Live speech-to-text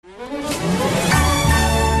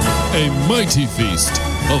A mighty feast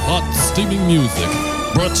of hot, steaming music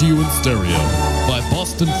brought to you in stereo by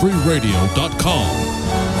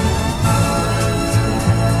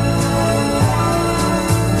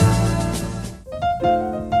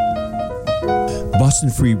BostonFreeRadio.com. Boston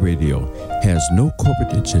Free Radio has no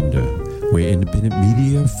corporate agenda. We're independent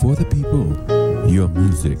media for the people. Your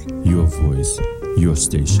music, your voice, your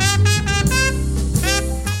station.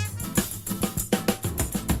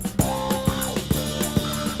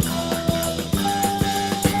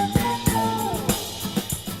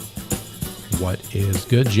 What is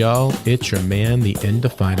good, y'all? It's your man, the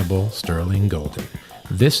indefinable Sterling Golden.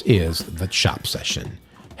 This is The Chop Session,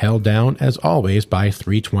 held down, as always, by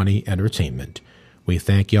 320 Entertainment. We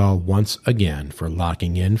thank y'all once again for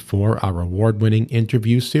locking in for our award-winning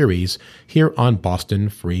interview series here on Boston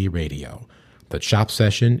Free Radio. The Chop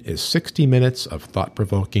Session is 60 minutes of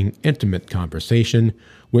thought-provoking, intimate conversation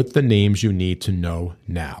with the names you need to know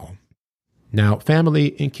now. Now, family,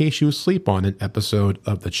 in case you sleep on an episode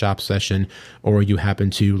of The Chop Session or you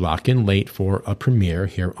happen to lock in late for a premiere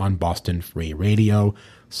here on Boston Free Radio,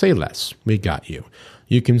 say less. We got you.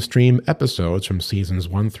 You can stream episodes from seasons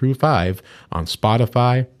 1 through 5 on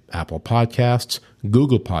Spotify, Apple Podcasts,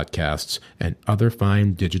 Google Podcasts, and other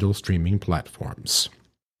fine digital streaming platforms.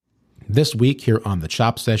 This week here on The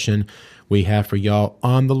Chop Session, we have for y'all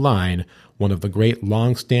on the line one of the great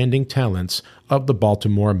long-standing talents of the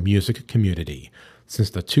Baltimore music community. Since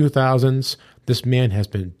the 2000s, this man has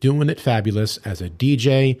been doing it fabulous as a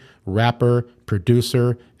DJ, rapper,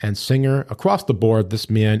 producer, and singer. Across the board, this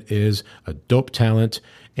man is a dope talent,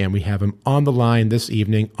 and we have him on the line this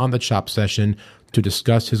evening on the Chop Session to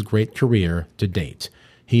discuss his great career to date.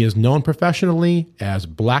 He is known professionally as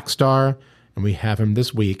Blaqstarr, and we have him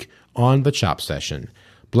this week on the Chop Session.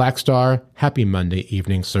 Blaqstarr, happy Monday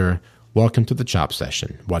evening, sir. Welcome to the Chop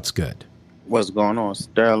Session. What's good? What's going on,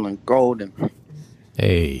 Sterling Golden?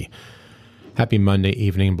 Hey, happy Monday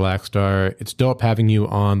evening, Blaqstarr. It's dope having you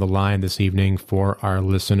on the line this evening for our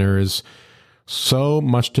listeners. So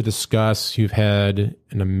much to discuss. You've had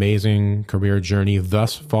an amazing career journey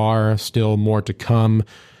thus far. Still more to come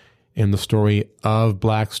in the story of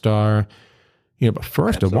Blaqstarr. But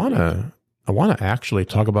first, I want to actually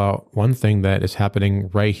talk about one thing that is happening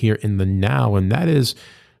right here in the now, and that is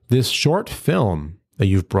this short film that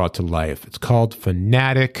you've brought to life. It's called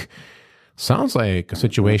Fanatiq. Sounds like a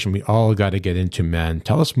situation we all got to get into, man.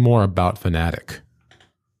 Tell us more about Fanatiq.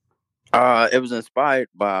 It was inspired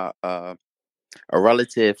by a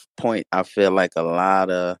relative point I feel like a lot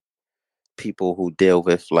of people who deal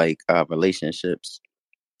with relationships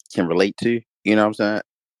can relate to. You know what I'm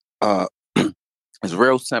saying? It's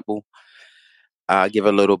real simple. I'll give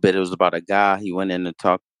a little bit. It was about a guy. He went in to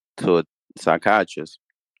talk to a psychiatrist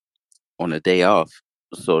on a day off.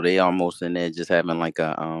 So they almost in there just having like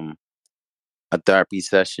a therapy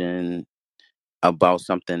session about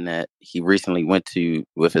something that he recently went to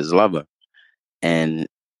with his lover. And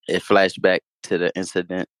it flashed back to the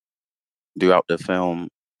incident throughout the film,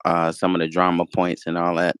 some of the drama points and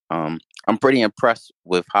all that. I'm pretty impressed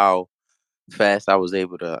with how fast I was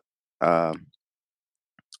able to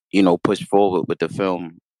push forward with the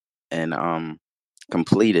film and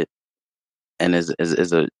complete it. And is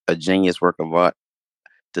a genius work of art,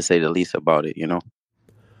 to say the least about it,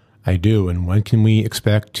 I do. And when can we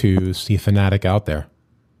expect to see Fanatiq out there?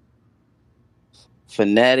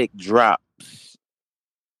 Fanatiq drops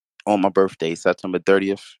on my birthday, September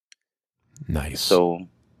 30th. Nice. So,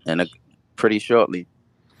 pretty shortly,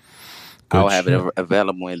 I'll have it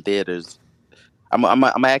available in theaters.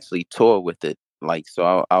 I'm actually tour with it,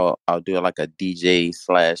 so I'll do like a DJ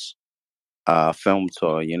 / film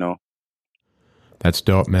tour, That's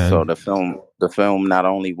dope, man. So the film not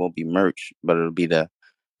only will be merch, but it'll be the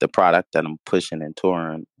product that I'm pushing and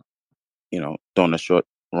touring, doing a short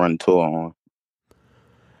run tour on.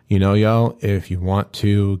 Y'all, if you want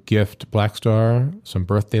to gift Blaqstarr some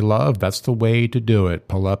birthday love, that's the way to do it.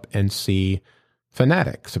 Pull up and see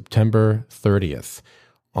Fanatiq, September 30th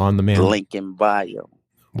on the man. Link in bio.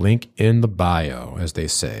 Link in the bio, as they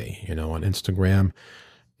say, on Instagram.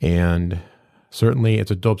 And certainly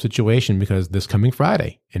it's a dope situation because this coming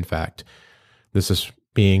Friday, in fact, this is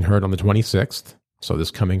being heard on the 26th. So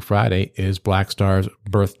this coming Friday is Blaqstarr's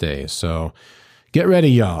birthday. So get ready,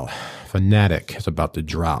 y'all. Fanatiq is about to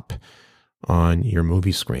drop on your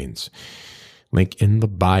movie screens. Link in the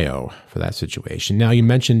bio for that situation. Now, you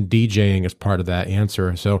mentioned DJing as part of that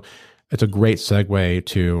answer. So it's a great segue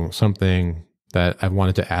to something that I've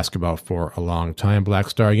wanted to ask about for a long time,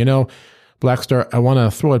 Blaqstarr. Blaqstarr, I want to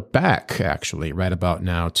throw it back, actually, right about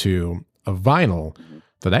now to a vinyl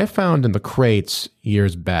that I found in the crates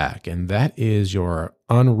years back, and that is your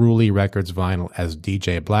Unruly Records vinyl as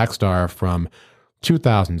DJ Blaqstarr from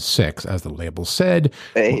 2006, as the label said.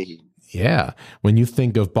 Hey. Yeah. When you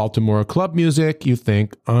think of Baltimore club music, you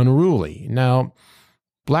think Unruly. Now,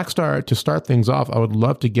 Blaqstarr, to start things off, I would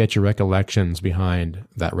love to get your recollections behind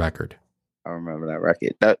that record. I remember that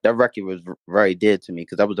record. That record was very dear to me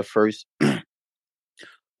because that was the first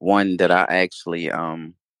one that I actually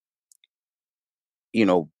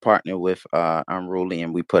partnered with Unruly,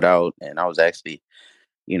 and we put out, and I was actually,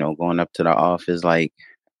 going up to the office like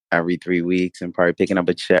every 3 weeks and probably picking up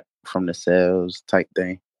a check from the sales type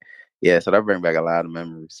thing. Yeah, so that brings back a lot of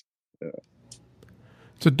memories.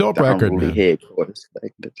 It's a dope The record, Unruly man. headquarters.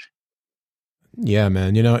 Yeah,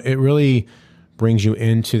 man. It really brings you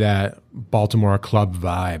into that Baltimore club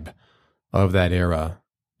vibe of that era.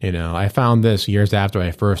 I found this years after I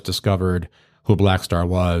first discovered who Blaqstarr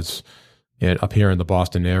was up here in the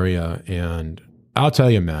Boston area. And I'll tell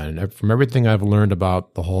you, man, from everything I've learned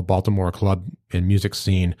about the whole Baltimore club and music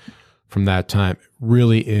scene from that time, it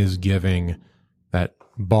really is giving that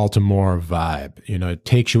Baltimore vibe. It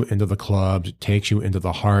takes you into the clubs, it takes you into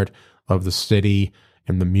the heart of the city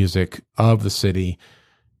and the music of the city.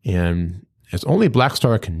 And it's only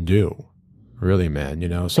Blaqstarr can do, really,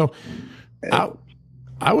 man. So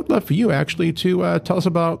I would love for you actually to tell us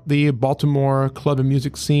about the Baltimore club and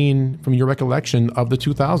music scene from your recollection of the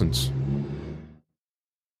 2000s.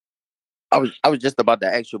 I was just about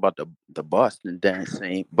to ask you about the Boston dance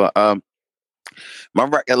scene, but my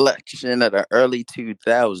recollection of the early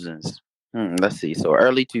 2000s. Let's see. So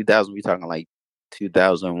early 2000s, we talking like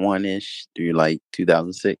 2001-ish through like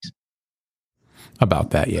 2006.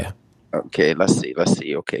 About that, yeah. Okay, let's see.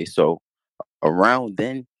 Okay, so around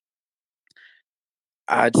then,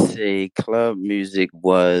 I'd say club music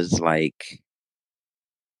was like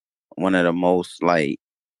one of the most like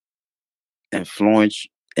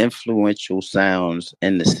influential sounds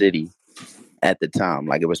in the city at the time.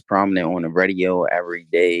 Like it was prominent on the radio every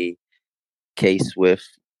day. K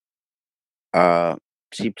Swift,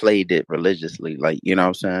 she played it religiously. Like, you know what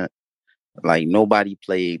I'm saying? Like nobody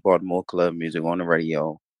played Baltimore club music on the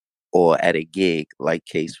radio or at a gig like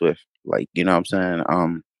K Swift. Like, you know what I'm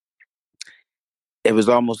saying? It was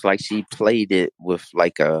almost like she played it with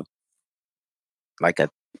like a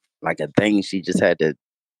thing she just had to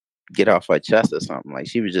get off her chest or something. Like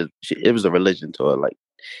it was a religion to her. Like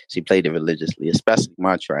she played it religiously, especially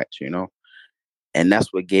my tracks, and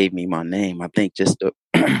that's what gave me my name. I think just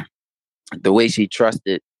the way she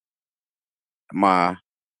trusted my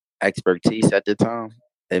expertise at the time,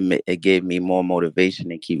 it gave me more motivation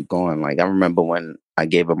to keep going. Like I remember when I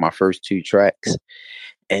gave her my first 2 tracks,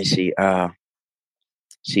 and she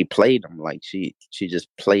played them. Like she just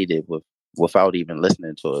played it without even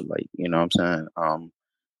listening to it. Like, you know what I'm saying?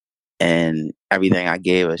 And everything I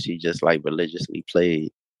gave her, she just like religiously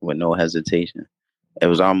played with no hesitation. It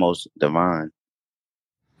was almost divine.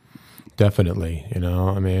 Definitely.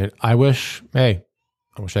 I mean, I wish I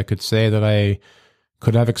could say that I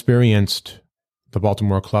could have experienced the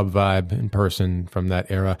Baltimore club vibe in person from that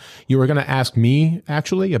era. You were going to ask me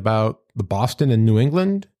actually about the Boston and New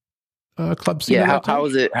England club scene. Yeah. How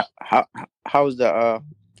was it? How was the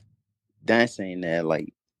dancing there?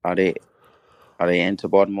 Like, are they into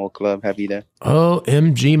Baltimore club heavy there? Oh,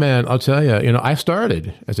 MG, man. I'll tell you, I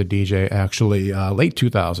started as a DJ actually late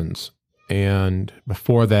 2000s. And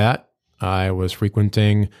before that, I was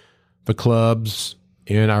frequenting the clubs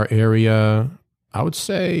in our area, I would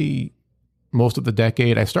say most of the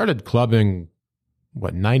decade. I started clubbing,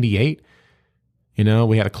 98?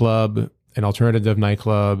 We had a club, an alternative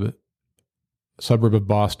nightclub, suburb of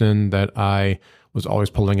Boston that I was always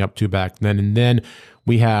pulling up to back then. And then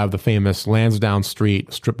we have the famous Lansdowne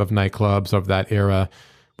Street strip of nightclubs of that era,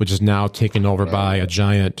 which is now taken over by a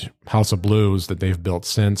giant House of Blues that they've built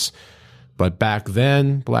since. But back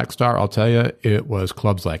then, Blaqstarr, I'll tell you, it was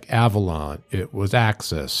clubs like Avalon, it was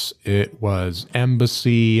Axis, it was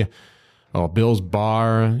Embassy, Bill's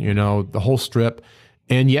Bar, the whole strip.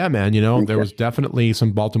 And yeah, man, there was definitely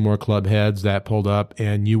some Baltimore club heads that pulled up,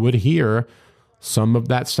 and you would hear some of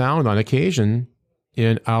that sound on occasion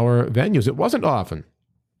in our venues. It wasn't often.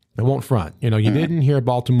 I won't front. You didn't hear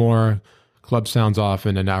Baltimore club sounds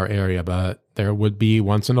often in our area, but there would be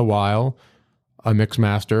once in a while a mix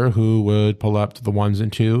master who would pull up to the 1s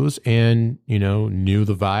and 2s and, knew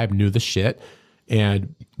the vibe, knew the shit,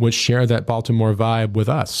 and would share that Baltimore vibe with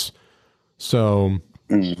us. So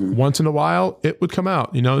once in a while, it would come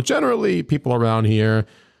out. Generally people around here,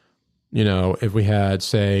 if we had,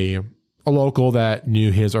 say, a local that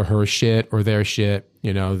knew his or her shit or their shit,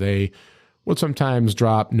 they would sometimes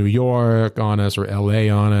drop New York on us or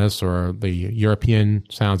LA on us or the European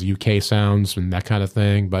sounds, UK sounds, and that kind of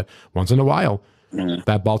thing. But once in a while,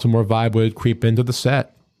 that Baltimore vibe would creep into the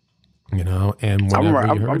set, you know, and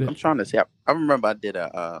whenever you heard it. I'm trying to say, I remember I did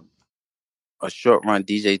a short run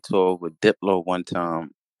DJ tour with Diplo one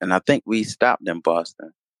time, and I think we stopped in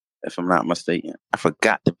Boston, if I'm not mistaken. I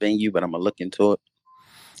forgot the venue, but I'm gonna look into it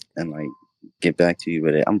and like get back to you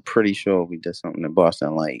with it. I'm pretty sure we did something in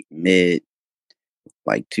Boston like mid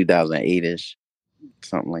 2008-ish,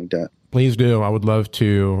 something like that. Please do. I would love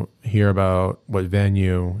to hear about what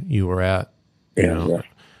venue you were at. You know,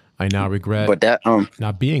 I now regret but that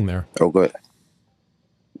not being there. Oh, good.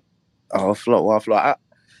 Oh, flow.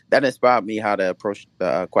 That inspired me how to approach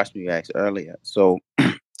the question you asked earlier. So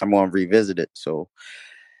I'm gonna revisit it. So,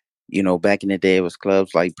 you know, back in the day, it was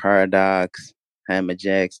clubs like Paradox, Hammer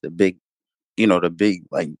Jacks, the big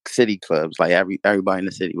like city clubs. Like everybody in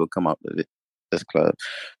the city would come up to this club.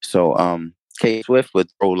 So K Swift would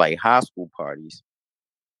throw like high school parties,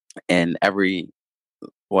 and every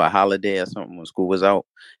holiday or something when school was out,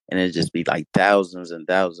 and it'd just be like thousands and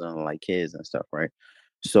thousands of like kids and stuff, right?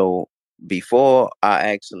 So before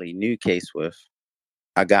I actually knew K Swift,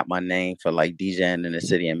 I got my name for like DJing in the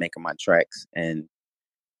city and making my tracks and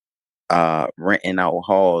renting out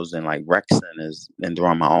halls and like rec centers and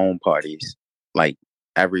throwing my own parties like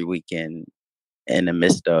every weekend in the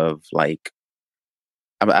midst of like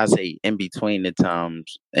I say in between the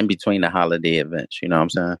times, in between the holiday events, you know what I'm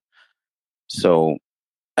saying? So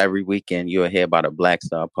every weekend you'll hear about a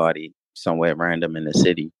Blaqstarr party somewhere random in the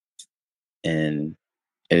city, and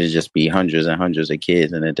it'll just be hundreds and hundreds of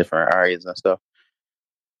kids in the different areas and stuff.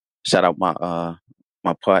 Shout out my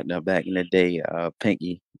partner back in the day,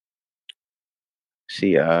 Pinky.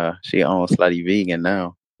 She owns Slutty Vegan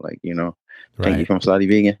now. Like, you know, Pinky Right. from Slutty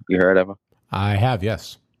Vegan. You heard of her? I have,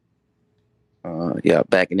 yes. Yeah,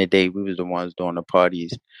 back in the day we was the ones doing the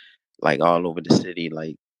parties like all over the city,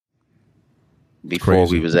 like before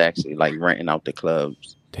Crazy. we was actually like renting out the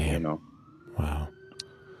clubs. Damn. You know. Wow.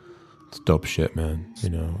 It's dope shit, man. You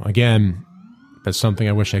know, again, that's something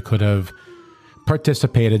I wish I could have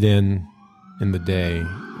participated in the day.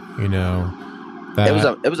 You know, that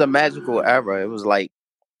it was a magical era. It was like,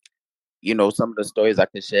 you know, some of the stories I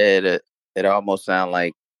could share that it almost sound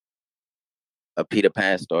like a Peter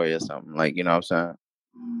Pan story or something. Like, you know what I'm saying?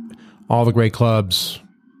 all the great clubs,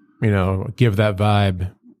 you know, give that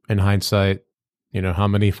vibe in hindsight. You know, how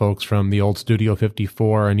many folks from the old Studio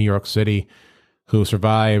 54 in New York City who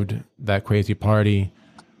survived that crazy party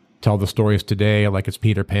tell the stories today like it's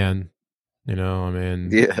Peter Pan. You know, I mean,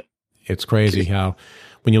 Yeah. It's crazy how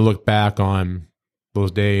when you look back on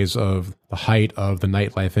those days of the height of the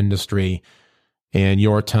nightlife industry and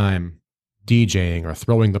your time DJing or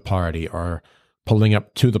throwing the party or pulling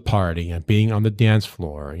up to the party and being on the dance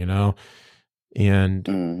floor, you know, and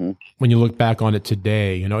when you look back on it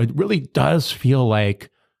today, you know, it really does feel like,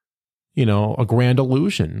 you know, a grand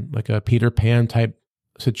illusion, like a Peter Pan type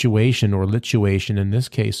situation or lituation in this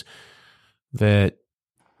case, that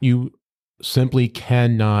you simply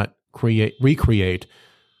cannot recreate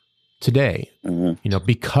today, you know,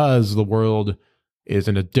 because the world is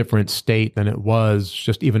in a different state than it was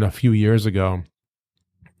just even a few years ago.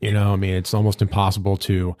 You know, I mean, it's almost impossible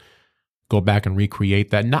to go back and recreate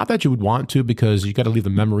that. Not that you would want to, because you got to leave the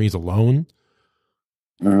memories alone,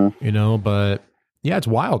 you know, but yeah, it's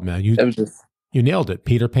wild, man. You nailed it.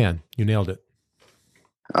 Peter Pan. You nailed it.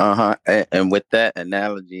 And with that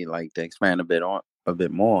analogy, like to expand a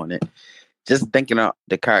bit more on it, just thinking of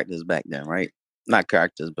the characters back then, right? Not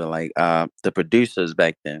characters, but like the producers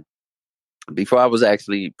back then. Before I was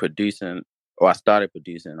actually producing, or I started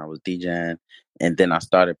producing, I was DJing, and then I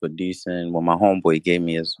started producing when my homeboy gave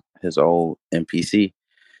me his old MPC.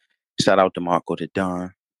 Shout out to Marco the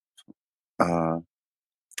Don.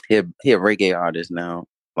 He a reggae artist now,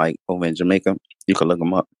 like over in Jamaica. You can look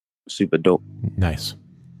him up. Super dope. Nice.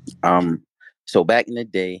 So back in the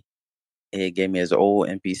day, he gave me his old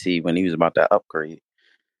MPC when he was about to upgrade.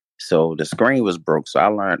 So the screen was broke. So I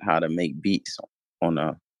learned how to make beats on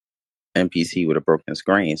a MPC with a broken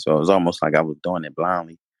screen. So it was almost like I was doing it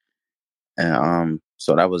blindly. And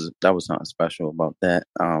so that was something special about that.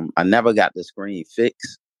 I never got the screen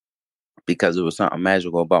fixed because it was something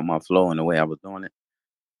magical about my flow and the way I was doing it.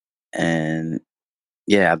 And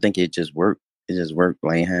yeah, I think it just worked. It just worked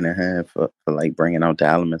like hand in hand for like bringing out the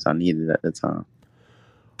elements I needed at the time.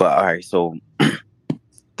 But all right, so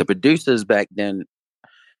the producers back then,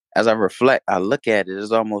 as I reflect, I look at it,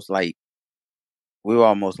 it's almost like we were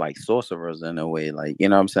almost like sorcerers in a way. Like, you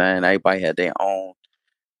know what I'm saying? Everybody had their own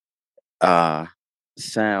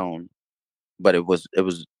sound, but it was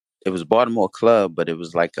it was Baltimore club, but it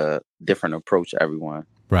was like a different approach. Everyone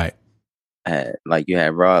Right. had, like, you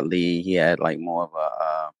had Rod Lee. He had like more of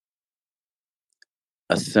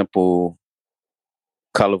a simple,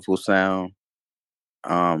 colorful sound.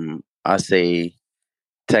 I say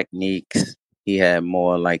techniques. He had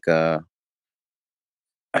more like a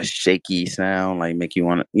shaky sound, like make you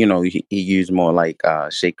want to, he used more like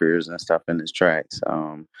shakers and stuff in his tracks.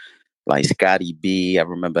 Like Scotty B, I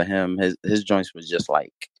remember him. His joints was just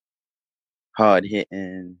like hard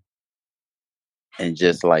hitting and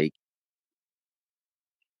just like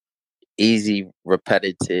easy,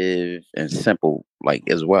 repetitive, and simple, like,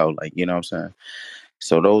 as well. Like, you know what I'm saying?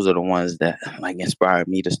 So those are the ones that like inspired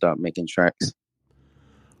me to start making tracks.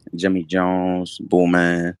 Jimmy Jones,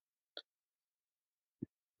 Bullman.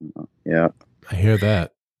 Yeah. I hear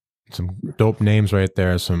that. Some dope names right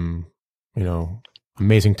there. Some,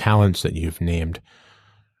 amazing talents that you've named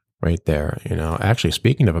right there. Actually,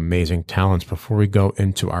 speaking of amazing talents, before we go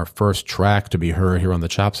into our first track to be heard here on the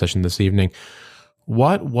Chop Session this evening,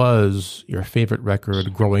 what was your favorite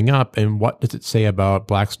record growing up, and what does it say about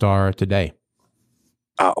Blaqstarr today?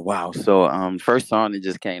 Oh, wow. So first song that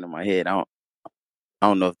just came to my head, I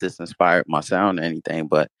don't know if this inspired my sound or anything,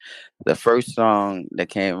 but the first song that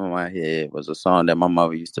came in my head was a song that my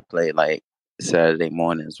mother used to play like Saturday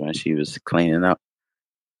mornings when she was cleaning up.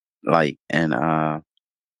 Like, and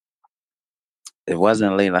it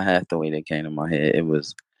wasn't Layla Hathaway that came to my head. It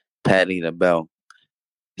was Patti LaBelle.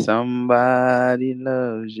 Somebody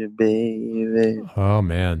loves you, baby. Oh,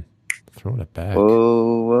 man. Throwing it back.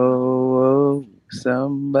 Whoa, whoa, whoa.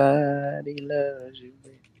 Somebody loves you,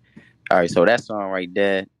 baby. All right, so that song right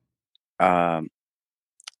there,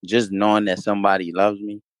 just knowing that somebody loves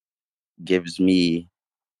me gives me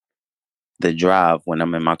the drive when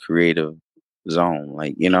I'm in my creative zone.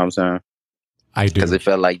 Like, you know what I'm saying? I do. Because it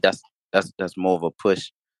felt like that's more of a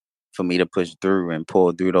push for me to push through and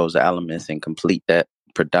pull through those elements and complete that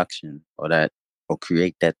production or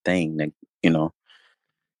create that thing that,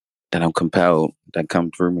 that I'm compelled, that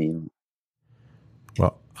come through me.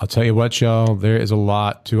 Well, I'll tell you what, y'all, there is a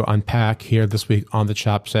lot to unpack here this week on the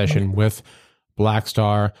Chop Session with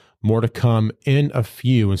Blaqstarr. More to come in a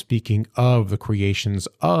few. And speaking of the creations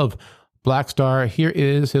of Blaqstarr, here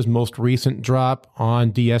is his most recent drop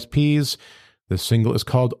on DSPs. The single is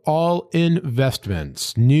called All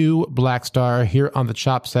Investments. New Blaqstarr here on the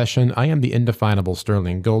Chop Session. I am the indefinable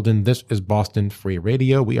Sterling Golden. This is Boston Free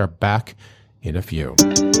Radio. We are back in a few.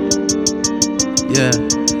 Yeah.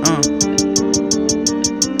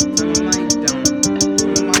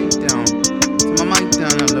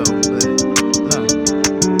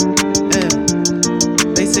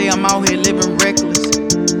 I'm out here living reckless.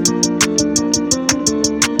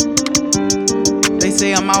 They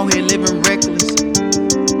say I'm out here living reckless.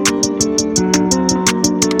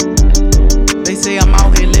 They say I'm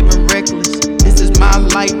out here living reckless. This is my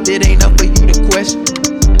life, it ain't up for you to question.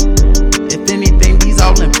 If anything, these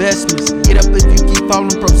all investments. Get up if you keep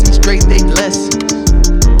falling, proceed straight, they lessons.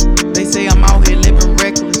 They say I'm out here living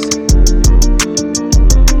reckless.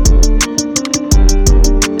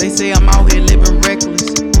 They say I'm out here living reckless.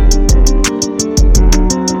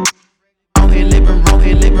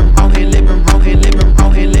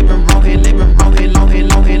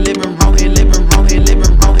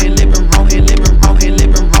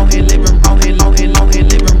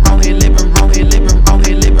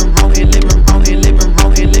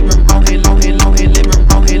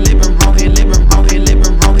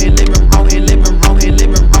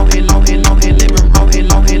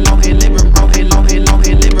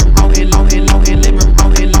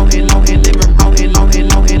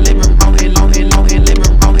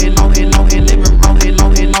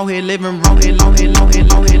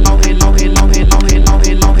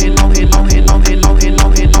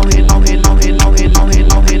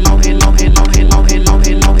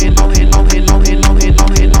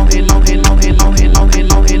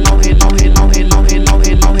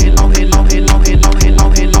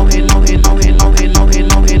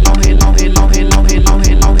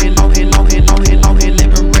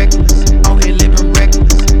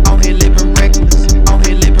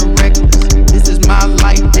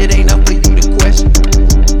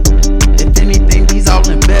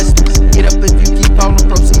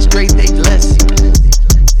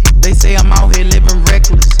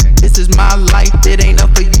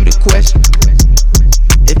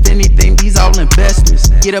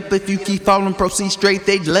 Get up if you keep falling, proceed straight,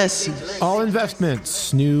 they lessons. All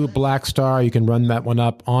Investments, new Blaqstarr. You can run that one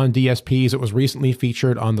up on DSPs. It was recently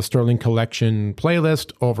featured on the Sterling Collection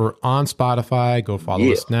playlist over on Spotify. Go follow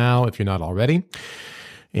us now if you're not already.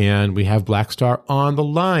 And we have Blaqstarr on the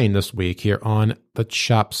line this week here on the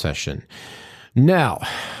Chop Session. Now,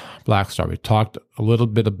 Blaqstarr, we talked a little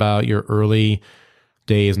bit about your early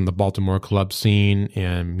days in the Baltimore club scene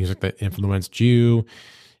and music that influenced you.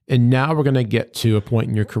 And now we're going to get to a point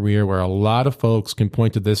in your career where a lot of folks can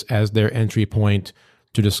point to this as their entry point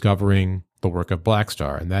to discovering the work of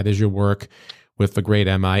Blaqstarr, and that is your work with the great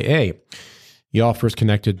M.I.A. Y'all first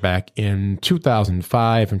connected back in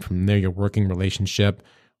 2005, and from there your working relationship,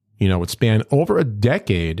 would span over a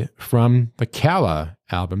decade from the Kala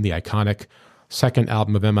album, the iconic second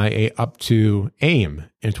album of M.I.A., up to AIM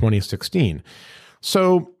in 2016.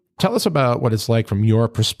 So tell us about what it's like from your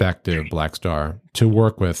perspective, Blaqstarr, to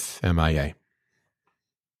work with M.I.A.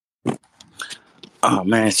 Oh,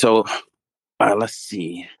 man. So let's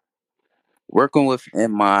see. Working with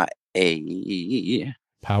M.I.A.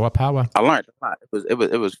 Power. I learned a lot.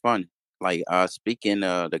 It was fun. Like speaking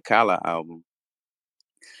the Kala album,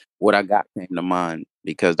 What I Got came to mind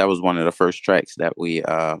because that was one of the first tracks that we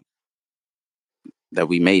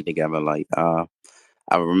made together. Like I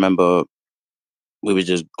remember we were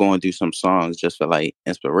just going through some songs just for like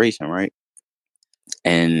inspiration, right?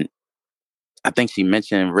 And I think she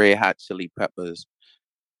mentioned Red Hot Chili Peppers.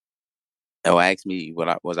 Or asked me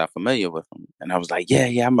was I familiar with them, and I was like, yeah,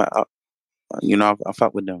 I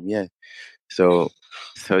fuck with them, yeah. So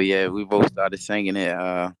yeah, we both started singing it.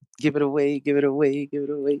 Give it away, give it away, give it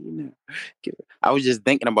away. I was just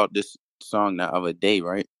thinking about this song the other day,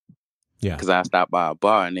 right? Yeah. Because I stopped by a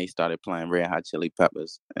bar and they started playing Red Hot Chili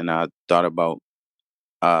Peppers, and I thought about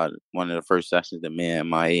one of the first sessions that me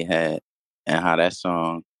and M.I.A. had, and how that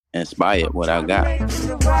song inspired What I Got.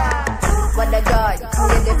 What a girl, you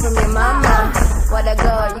can't get it from your mama. What a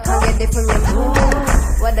girl, you can't get it from your mama.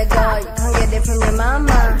 What a girl, you can't get it from your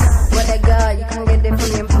mama. What a girl, you can't get it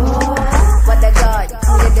from your mama. What a girl, you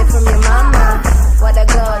can't get it from your mama. What a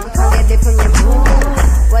girl, you can't get it from your mama.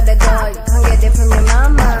 What a girl, you can't get it from your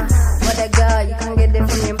mama. What a girl, you can't get it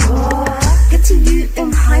from your mama. Get to you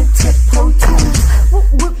in high-tech hotels.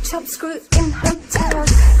 Whoop, chop, screw in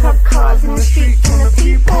hotels. Club cars in the street and the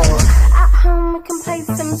people. At home we can play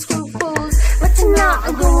some screwballs. But tonight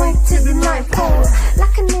I'm going to the nightfall.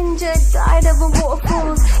 Like a ninja died over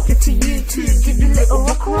waterfalls. Get to you to give you a little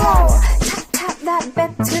rock and roll. Tap, tap that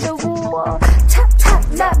bed to the wall. Tap, tap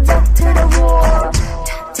that bed to the wall.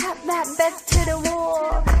 Tap, tap that bed to the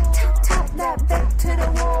wall. Tap, tap that bed to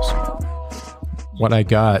the wall. What I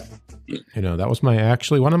Got, that was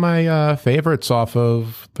one of my favorites off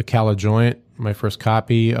of the Kala joint. My first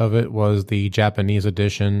copy of it was the Japanese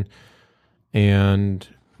edition. And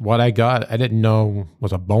What I Got, I didn't know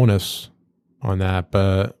was a bonus on that,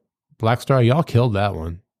 but Blaqstarr, y'all killed that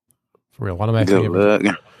one. For real. One of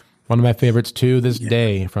my favorites to this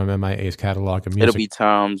day from M.I.A.'s catalog of music. It'll be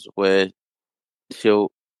times where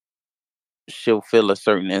she'll feel a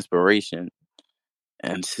certain inspiration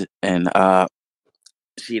and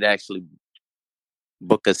she'd actually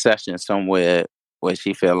book a session somewhere where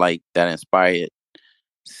she feel like that inspired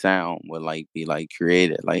sound would like be like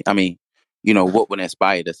created. Like, I mean, what would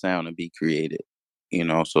inspire the sound to be created?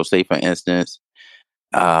 So say for instance,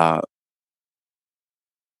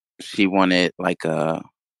 she wanted like a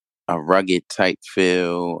rugged type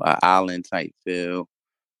feel, an island type feel.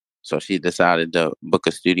 So she decided to book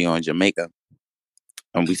a studio in Jamaica,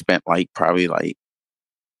 and we spent probably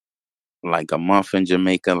a month in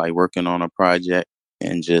Jamaica, working on a project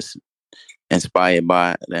and just inspired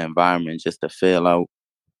by the environment, just to feel out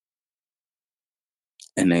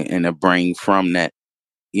and to bring from that,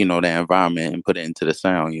 the environment and put it into the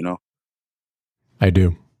sound. I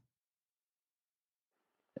do.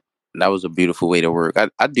 That was a beautiful way to work.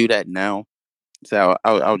 I do that now. So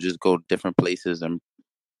I'll just go to different places and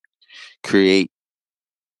create.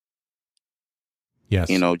 Yes.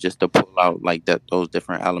 Just to pull out those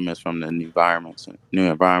different elements from the new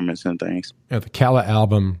environments and things. Yeah, the Kala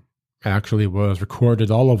album actually was recorded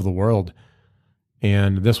all over the world.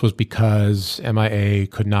 And this was because M.I.A.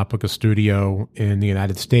 could not book a studio in the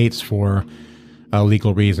United States for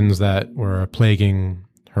legal reasons that were plaguing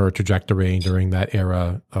her trajectory during that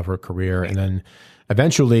era of her career. And then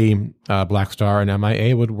eventually Blaqstarr and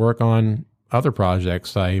M.I.A. would work on other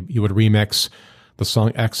projects. You would remix the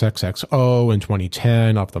song XXXO in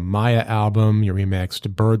 2010 off the M.I.A. album. You remixed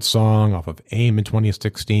Bird Song off of AIM in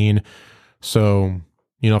 2016. So,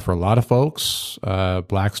 for a lot of folks,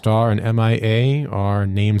 Blaqstarr and M.I.A. are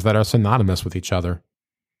names that are synonymous with each other.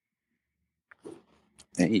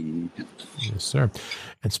 Hey. Yes, sir.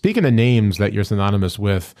 And speaking of names that you're synonymous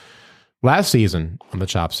with, last season on the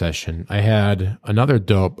Chop Session, I had another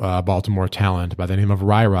dope Baltimore talent by the name of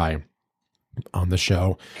Rai on the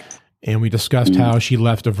show. And we discussed how she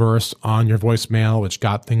left a verse on your voicemail, which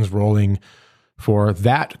got things rolling for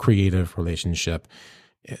that creative relationship.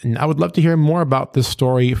 And I would love to hear more about this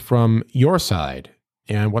story from your side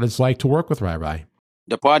and what it's like to work with Rai Rai.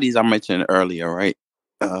 The parties I mentioned earlier, right?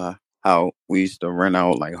 How we used to rent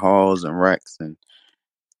out like halls and recs and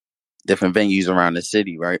different venues around the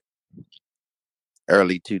city, right?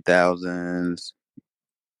 Early 2000s,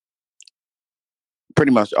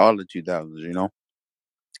 pretty much all the 2000s,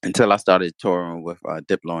 until I started touring with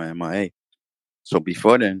Diplo and M.I.A. So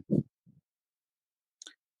before then,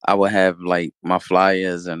 I would have like my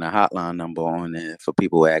flyers and a hotline number on there for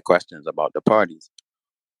people who had questions about the parties.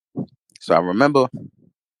 So I remember,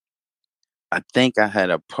 I think I had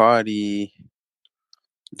a party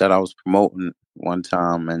that I was promoting one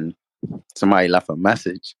time, and somebody left a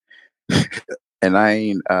message, and I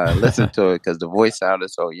ain't listened to it because the voice sounded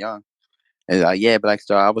so young. And yeah,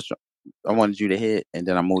 Blaqstarr, I wanted you to hit, and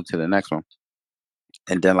then I moved to the next one.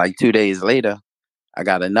 And then like 2 days later, I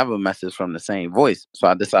got another message from the same voice. So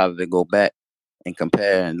I decided to go back and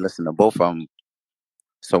compare and listen to both of them.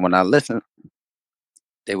 So when I listened,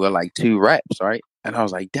 they were like two raps, right? And I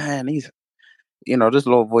was like, damn, these, this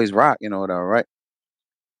little voice rock, whatever, right?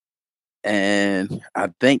 And I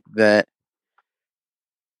think that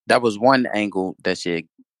was one angle that she,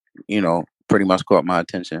 pretty much caught my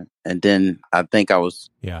attention. And then I think I was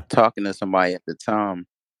talking to somebody at the time,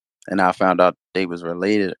 and I found out they was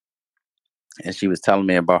related. And she was telling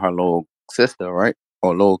me about her little sister, right?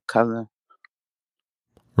 Or little cousin.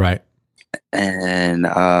 Right. And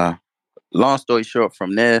long story short,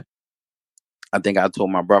 from there, I think I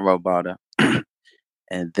told my brother about her.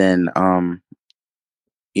 And then,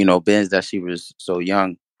 being that she was so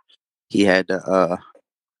young, he had to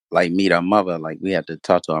like meet her mother. Like we had to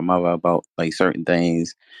talk to her mother about like certain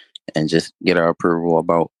things and just get her approval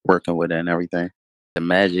about working with her and everything. The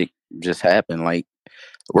magic just happened. Like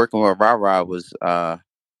working with Rai Rai was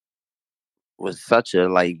such a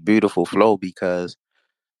like beautiful flow because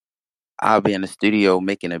I'll be in the studio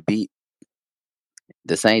making a beat.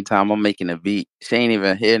 The same time I'm making a beat, she ain't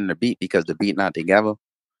even hearing the beat because the beat not together.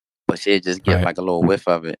 But she'll just get like a little whiff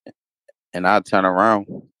of it. And I'll turn around,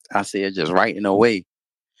 I see her just writing away.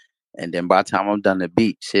 And then by the time I'm done the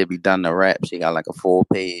beat, she'll be done the rap. She got like a full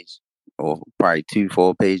page or probably 2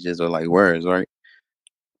 full pages of like words, right?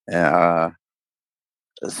 And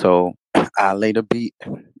so I lay the beat,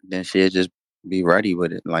 then she'll just be ready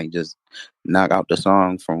with it, like just knock out the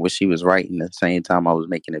song from what she was writing the same time I was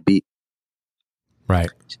making the beat. Right.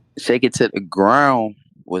 Shake It to the Ground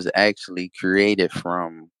was actually created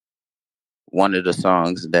from one of the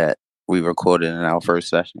songs that we recorded in our first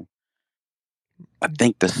session. I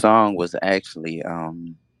think the song was actually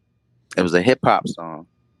it was a hip hop song.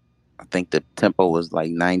 I think the tempo was like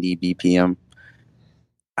 90 BPM.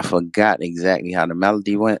 I forgot exactly how the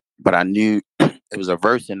melody went, but I knew it was a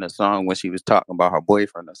verse in the song when she was talking about her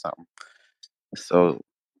boyfriend or something. So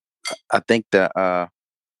I think the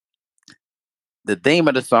theme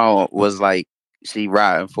of the song was like she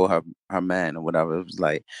riding for her man or whatever. It was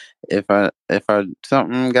like if her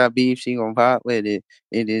something got beef, she gonna pop with it.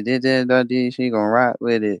 She gonna rock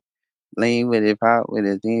with it, lean with it, pop with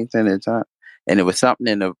it, things in the top. And it was something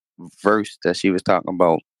in the verse that she was talking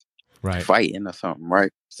about fighting or something,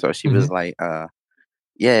 right? So she was like,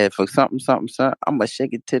 yeah, for something, I'm gonna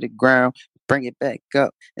shake it to the ground, bring it back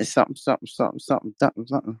up, and something.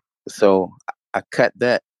 So I cut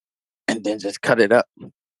that and then just cut it up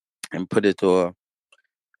and put it to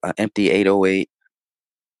a empty 808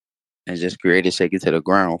 and just created Shake It to the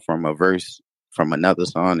Ground from a verse from another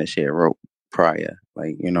song that she had wrote prior,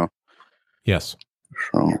 like, Yes.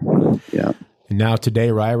 So, yeah. And now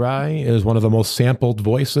today, Rai Rai is one of the most sampled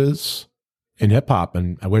voices in hip hop.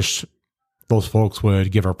 And I wish those folks would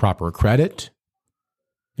give her proper credit,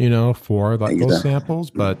 for those samples.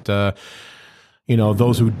 But,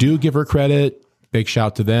 those who do give her credit, big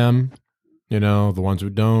shout to them. The ones who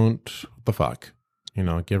don't, what the fuck?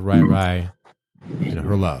 Give Rai Rai,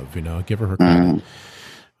 her love, give her credit.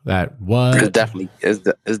 That what?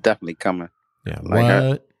 It's definitely coming. Yeah.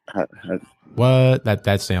 Like what?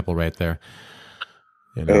 That sample right there.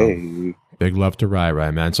 Hey. Big love to Rai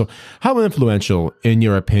Rai, man. So how influential, in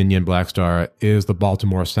your opinion, Blaqstarr, is the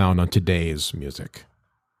Baltimore sound on today's music?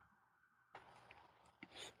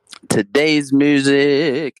 Today's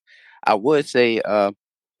music, I would say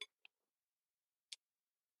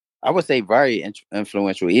very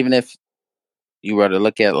influential. Even if you were to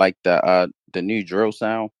look at like the new drill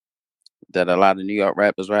sound that a lot of New York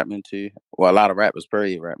rappers rapping to, well, a lot of rappers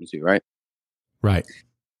period rapping to, right? Right.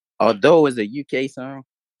 Although it's a UK sound,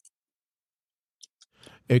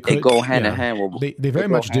 they go hand in hand with. They very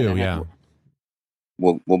much do, yeah.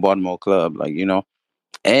 With Baltimore club, like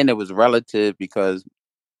And it was relative because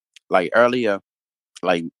like earlier,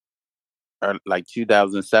 like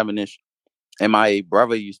 2007ish, M.I.A.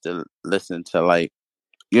 brother used to listen to like,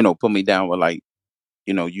 put me down with like,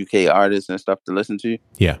 UK artists and stuff to listen to.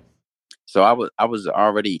 Yeah. So I was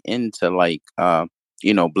already into like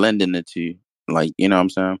blending the two. Like, you know what I'm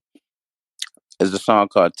saying? There's a song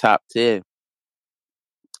called Top Tier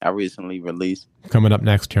I recently released. Coming up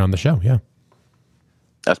next here on the show, yeah.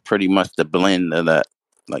 That's pretty much the blend of that.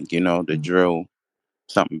 Like, the drill,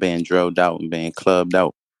 something being drilled out and being clubbed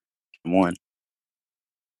out. One.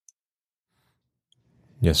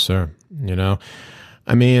 Yes, sir.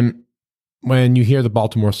 I mean, when you hear the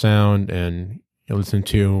Baltimore sound and you listen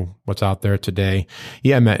to what's out there today,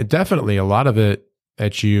 yeah, man, definitely a lot of it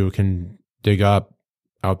that you can dig up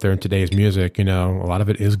out there in today's music, a lot of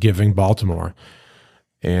it is giving Baltimore.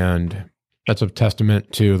 And that's a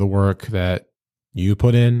testament to the work that you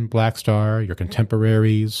put in, Blaqstarr, your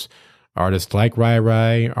contemporaries, artists like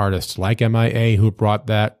Rai, artists like M.I.A. who brought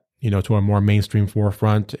that, to a more mainstream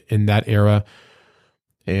forefront in that era.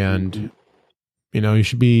 And, you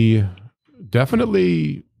should be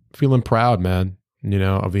definitely feeling proud, man,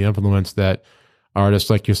 of the influence that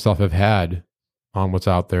artists like yourself have had on what's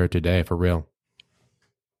out there today, for real.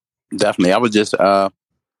 Definitely. I was just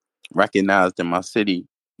recognized in my city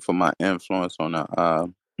for my influence on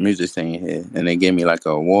the music scene here, and they gave me like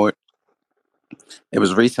an award. It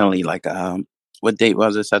was recently, like what date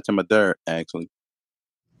was it? September 3rd, actually.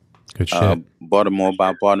 Good shit. Baltimore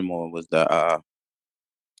by Baltimore was the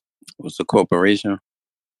corporation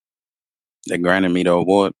that granted me the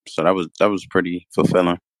award. So that was pretty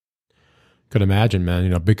fulfilling. Could imagine,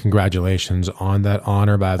 man. Big congratulations on that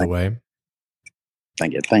honor, by the way.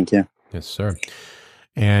 Thank you. Yes, sir.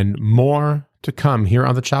 And more to come here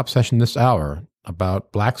on the Chop Session this hour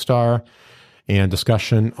about Blaqstarr and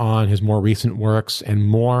discussion on his more recent works and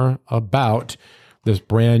more about this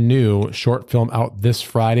brand new short film out this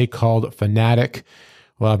Friday called Fanatiq.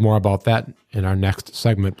 We'll have more about that in our next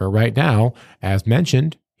segment. But right now, as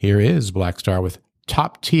mentioned, here is Blaqstarr with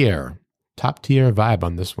Top Tier. Top tier vibe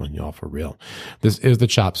on this one, y'all, for real. This is the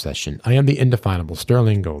Chop Session. I am the indefinable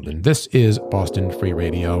Sterling Golden. This is Boston Free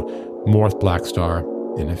Radio. More with Blaqstarr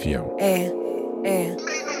in a few.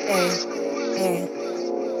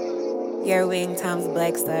 Your wing times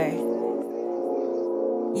Blaqstarr.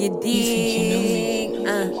 You dig?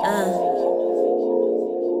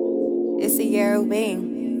 It's a year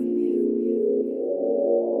wing.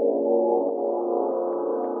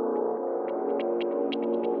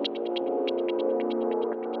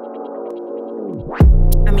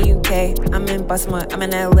 I'm in UK, I'm in Baltimore, I'm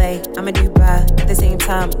in LA, I'm in Dubai. At the same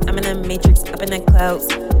time, I'm in the Matrix, up in the clouds.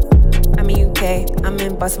 I'm in UK, I'm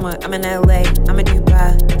in Baltimore, I'm in LA, I'm in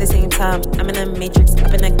Dubai. At the same time, I'm in the Matrix,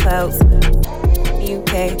 up in the clouds.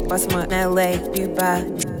 UK, Baltimore, LA, Dubai.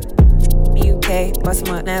 UK,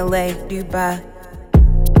 Baltimore, LA, Dubai.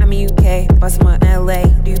 I'm in UK, Baltimore, LA,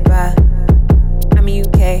 Dubai. I'm in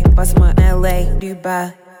UK, Baltimore, LA,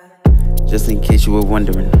 Dubai. Just in case you were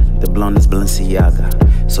wondering, the blonde is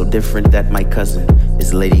Balenciaga. So different that my cousin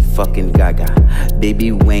is Lady fucking Gaga.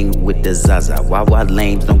 Baby Wang with the Zaza. Wawa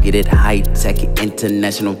lames don't get it high tech,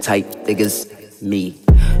 international type figures. Me.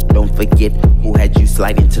 Don't forget who had you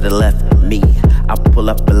sliding to the left. Me. I pull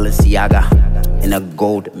up Balenciaga in a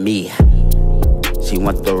gold me. She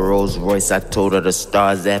want the Rolls Royce. I told her the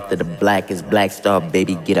stars after the black is Blaqstarr.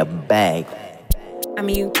 Baby, get a bag. I'm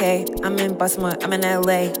in UK, I'm in Baltimore, I'm in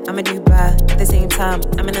LA, I'm in Dubai. At the same time,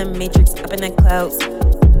 I'm in the Matrix, up in the clouds.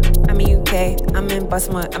 I'm in UK, I'm in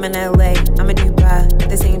Baltimore, I'm in LA, I'm in Dubai. At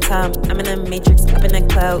the same time, I'm in the Matrix, up in the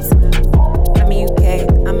clouds. I'm in UK,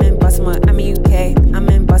 I'm in Baltimore, I'm in UK, I'm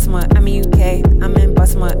in Baltimore, I'm in UK, I'm in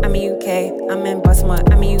Baltimore, I'm in UK, I'm in Baltimore,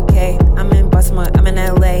 I'm in UK, I'm in Baltimore, I'm in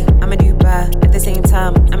LA, I'm in Dubai. At the same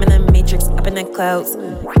time, I'm in the Matrix, up in the clouds.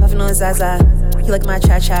 Puffin' on Zaza, he like my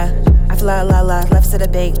cha-cha. I fly la la, left to the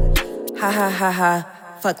bait. Ha ha ha ha,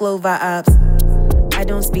 fuck low vibes. I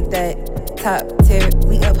don't speak that. Top tier,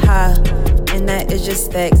 we up high. And that is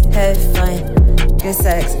just facts. Have fun, good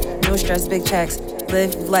sex, no stress, big checks.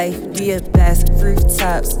 Live life, be your best.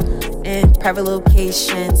 Rooftops and private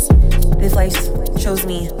locations. This life chose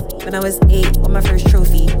me when I was 8 with my first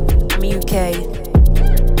trophy. I'm in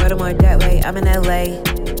UK, Baltimore that way. I'm in LA,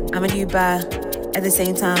 I'm in Dubai. At the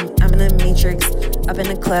same time, I'm in the Matrix, up in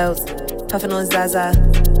the clouds, puffin' on Zaza.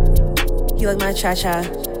 He like my cha-cha.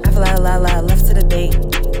 I fly la la, left to the bait.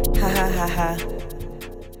 Ha ha ha ha.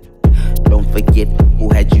 Don't forget who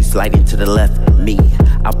had you sliding to the left. Me.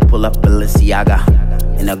 I pull up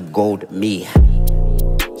Balenciaga in a gold me.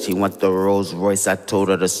 She want the Rolls Royce. I told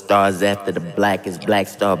her the stars after the black is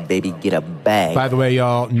Blaqstarr, baby, get a bag. By the way,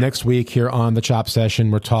 y'all, next week here on the Chop Session,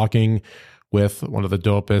 we're talking with one of the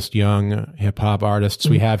dopest young hip-hop artists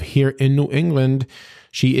we have here in New England.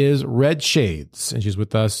 She is Red Shades, and she's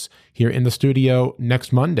with us here in the studio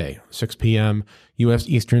next Monday, 6 p.m. U.S.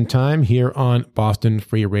 Eastern Time, here on Boston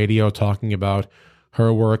Free Radio, talking about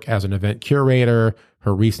her work as an event curator,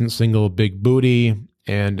 her recent single, Big Booty,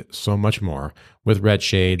 and so much more with Red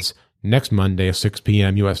Shades next Monday, 6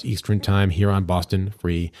 p.m. U.S. Eastern Time, here on Boston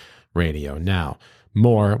Free Radio. Now,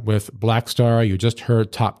 more with Blaqstarr. You just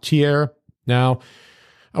heard Top Tier. Now,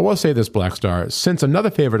 I will say this, Blaqstarr, since another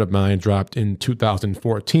favorite of mine dropped in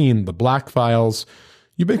 2014, The Black Files,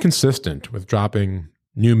 you've been consistent with dropping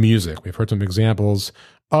new music. We've heard some examples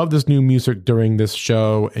of this new music during this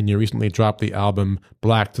show, and you recently dropped the album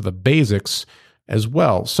Black to the Basics as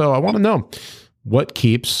well. So I want to know, what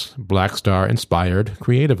keeps Blaqstarr inspired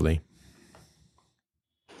creatively?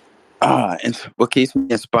 And what keeps me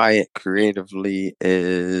inspired creatively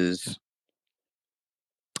is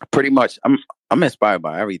pretty much I'm inspired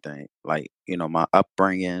by everything. Like, my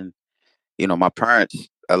upbringing, my parents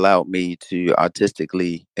allowed me to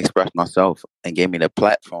artistically express myself and gave me the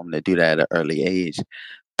platform to do that at an early age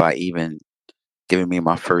by even giving me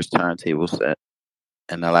my first turntable set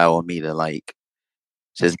and allowing me to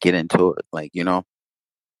just get into it, I do.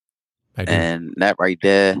 and that right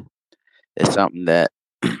there is something that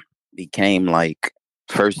became like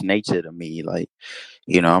first nature to me.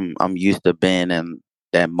 I'm used to being in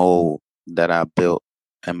that mode that I built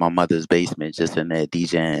in my mother's basement, just in there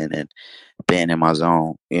DJing and being in my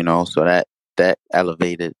zone, so that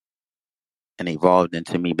elevated and evolved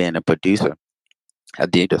into me being a producer. I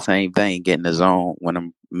did the same thing, get in the zone when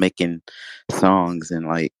I'm making songs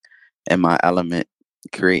and in my element,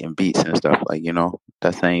 creating beats and stuff,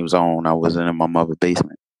 that same zone I was in my mother's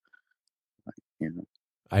basement.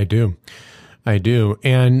 I do.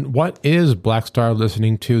 And what is Blaqstarr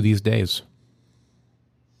listening to these days?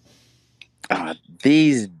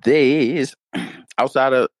 These days,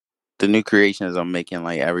 outside of the new creations I'm making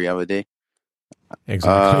every other day.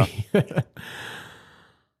 Exactly.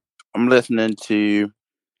 I'm listening to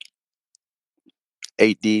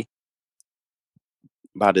 8D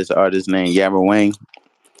by this artist named Yabba Wang,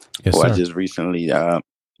 Yes, who sir. I just recently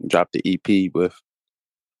dropped the EP with.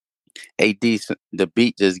 8D, the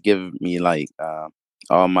beat just give me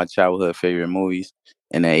all my childhood favorite movies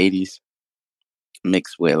in the 80s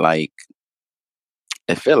mixed with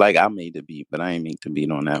it feel like I made the beat, but I ain't make the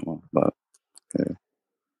beat on that one. But yeah.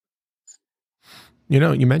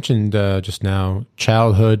 You mentioned just now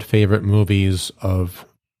childhood favorite movies of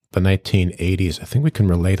the 1980s. I think we can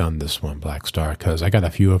relate on this one, Blaqstarr, because I got a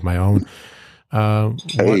few of my own.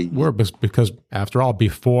 Hey. What were, because after all,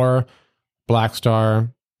 before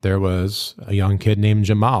Blaqstarr, there was a young kid named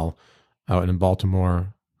Jamal out in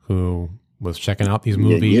Baltimore who was checking out these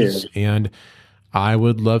movies. Yeah. And I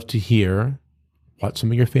would love to hear what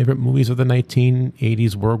some of your favorite movies of the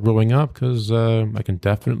 1980s were growing up, because I can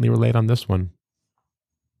definitely relate on this one.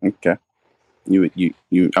 Okay. I'm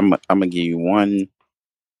gonna give you one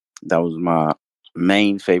that was my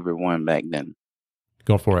main favorite one back then.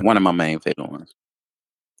 Go for it. One of my main favorite ones.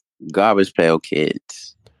 Garbage Pail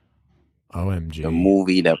Kids. OMG. The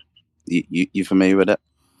movie that you familiar with that?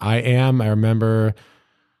 I am. I remember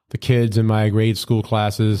the kids in my grade school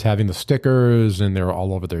classes having the stickers, and they were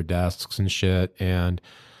all over their desks and shit. And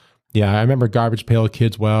yeah, I remember Garbage Pail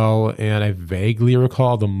Kids well, and I vaguely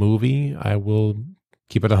recall the movie. I will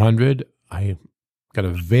keep it 100. I got a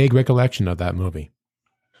vague recollection of that movie.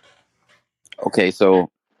 Okay, so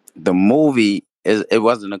the movie it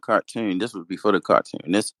wasn't a cartoon. This was before the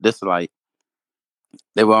cartoon. This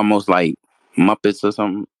they were almost like Muppets or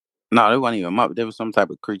something. No, they weren't even Muppets. They were some type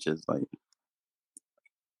of creatures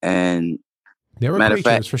and They were matter creatures,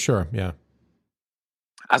 of fact, for sure. Yeah.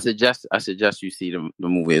 I suggest you see the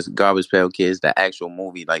movie. It's Garbage Pail Kids, the actual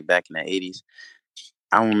movie, back in the 80s.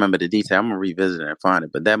 I don't remember the detail. I'm gonna revisit it and find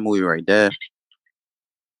it. But that movie right there,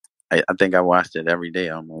 I think I watched it every day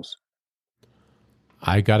almost.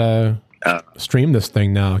 I gotta stream this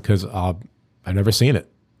thing now because I've never seen it.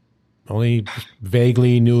 Only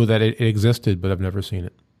vaguely knew that it existed, but I've never seen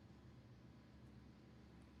it.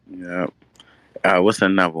 Yeah. What's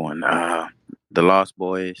another one? The Lost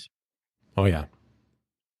Boys. Oh yeah.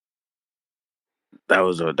 That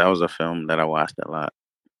was a film that I watched a lot.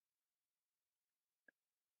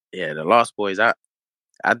 Yeah, The Lost Boys. I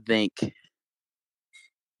think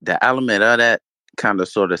the element of that kind of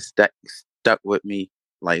sort of stuck with me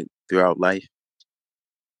throughout life.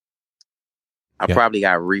 I probably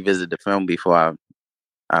got to revisit the film before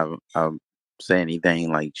I say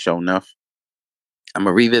anything like show enough. I'm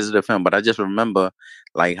gonna revisit the film, but I just remember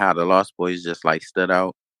like how the Lost Boys just like stood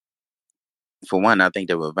out. For one, I think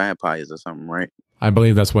they were vampires or something, right? I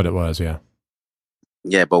believe that's what it was. Yeah.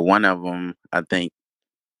 Yeah, but one of them, I think,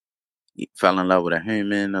 he fell in love with a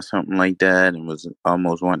human or something like that, and was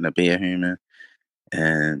almost wanting to be a human.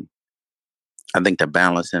 And I think the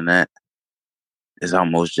balance in that is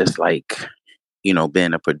almost just like,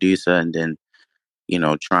 being a producer and then,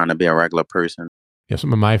 trying to be a regular person. Yeah,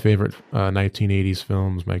 some of my favorite 1980s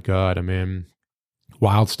films. My God, I mean,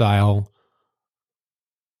 Wild Style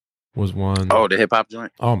was one. Oh, the hip hop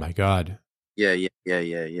joint. Oh my God. Yeah.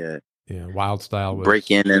 Yeah, Wild Style was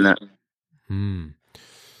Break in and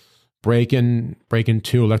Breakin'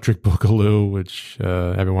 2, Electric Boogaloo, which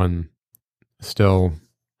everyone still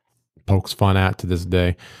pokes fun at to this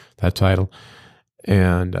day, that title.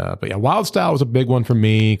 And but yeah, Wild Style was a big one for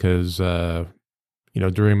me because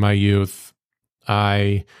during my youth,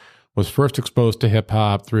 I was first exposed to hip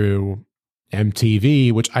hop through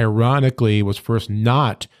MTV, which ironically was first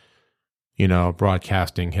not,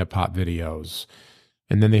 broadcasting hip hop videos.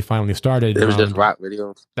 And then they finally started. It was just rock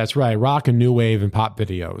videos. That's right, rock and new wave and pop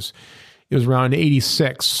videos. It was around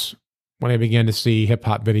 86 when I began to see hip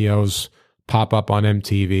hop videos pop up on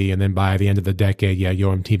MTV. And then by the end of the decade, Yo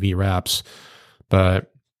MTV Raps.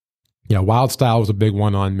 But yeah, Wild Style was a big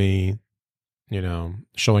one on me,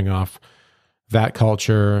 showing off that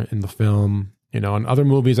culture in the film, and other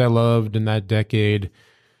movies I loved in that decade.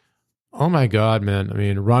 Oh my God, man. I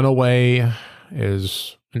mean, Runaway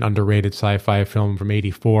is an underrated sci-fi film from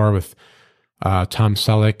 84 with Tom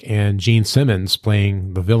Selleck and Gene Simmons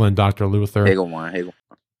playing the villain, Dr. Luther. Hegel one.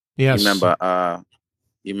 Yes.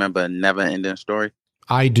 You remember Never Ending Story?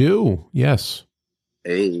 I do. Yes.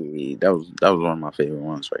 Hey, that was one of my favorite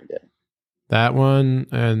ones right there. That one,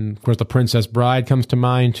 and of course, The Princess Bride comes to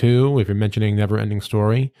mind too. If you're mentioning Never Ending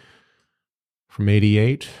Story from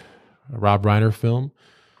 '88, a Rob Reiner film.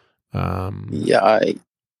 Yeah, I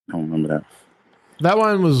don't remember that. That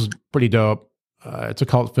one was pretty dope. It's a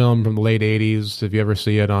cult film from the late '80s. If you ever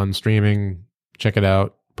see it on streaming, check it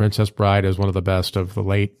out. Princess Bride is one of the best of the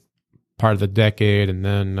late part of the decade. And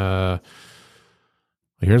then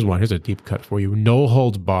here's one. Here's a deep cut for you. No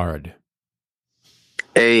Holds Barred.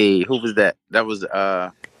 Hey, who was that? That was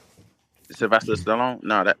Sylvester Stallone?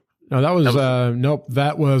 No, that was nope.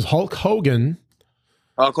 That was Hulk Hogan.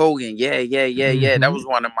 Hulk Hogan. Yeah. Mm-hmm. That was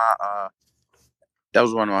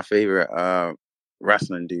one of my favorite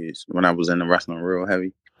wrestling dudes when I was in the wrestling real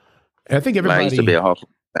heavy. I think everybody I used to be a Hulk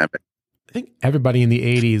fan. I think everybody in the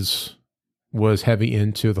 80s was heavy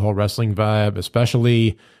into the whole wrestling vibe,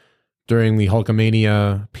 especially during the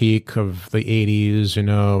Hulkamania peak of the 80s,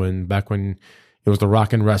 and back when it was the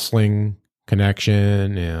rock and wrestling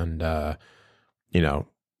connection. And,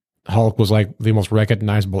 Hulk was like the most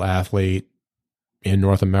recognizable athlete in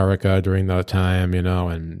North America during that time,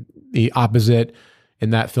 and the opposite in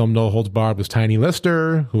that film, No Holds Barred, was Tiny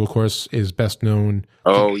Lister, who of course is best known.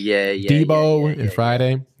 Oh yeah. Debo in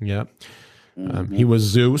Friday. Yeah. Mm-hmm. He was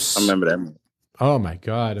Zeus. I remember that. Oh my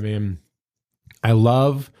God. I mean, I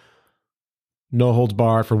love No Holds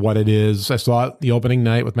Barred for what it is. I saw it the opening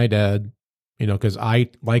night with my dad, because I,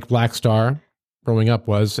 like Blaqstarr, growing up,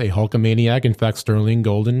 was a Hulkamaniac. In fact, Sterling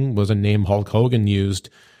Golden was a name Hulk Hogan used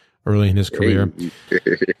early in his career.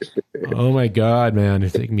 Oh my God, man. You're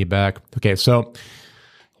taking me back. Okay, so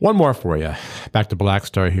one more for you. Back to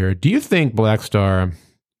Blaqstarr here. Do you think Blaqstarr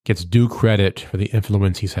gets due credit for the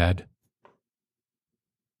influence he's had?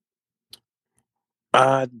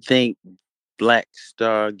 I think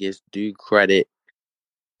Blaqstarr gets due credit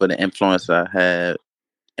for the influence I had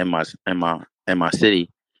in my city.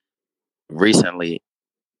 Recently,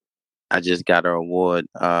 I just got an award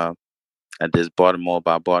at this Baltimore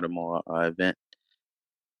by Baltimore event,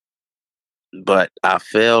 but I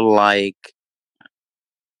feel like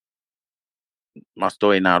my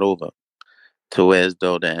story not over. To as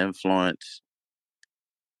though the influence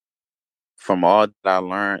from all that I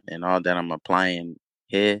learned and all that I'm applying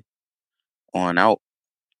here on out,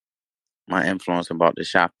 my influence about to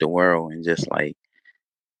shock the world and just like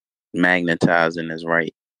magnetizing this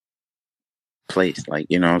right place, like,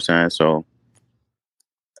 you know what I'm saying? So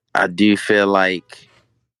I do feel like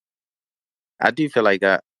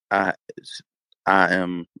I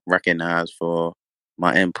am recognized for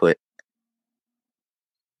my input,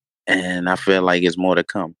 and I feel like it's more to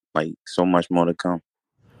come, like so much more to come.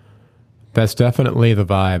 That's definitely the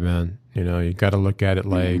vibe, man. You got to look at it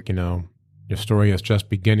like, your story is just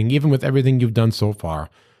beginning, even with everything you've done so far.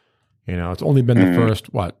 It's only been the first,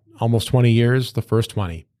 almost 20 years, the first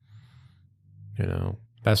 20.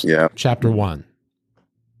 That's chapter one.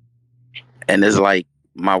 And it's like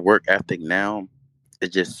my work ethic now is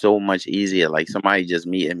just so much easier. Like somebody just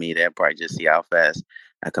meeting me, they'll probably just see how fast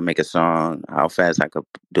I could make a song, how fast I could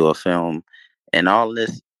do a film. And all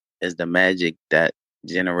this is the magic that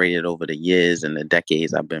generated over the years and the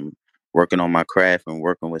decades I've been working on my craft and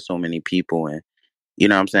working with so many people and, you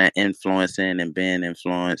know what I'm saying, influencing and being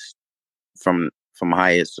influenced from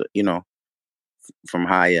highest, you know, from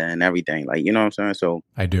higher and everything. Like, you know what I'm saying? So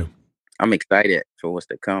I do. I'm excited for what's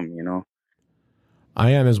to come, you know?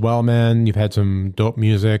 I am as well, man. You've had some dope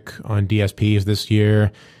music on DSPs this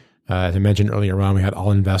year. As I mentioned earlier on, we had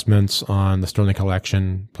All Investments on the Sterling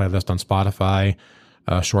Collection playlist on Spotify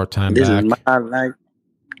a short time This back. is my life.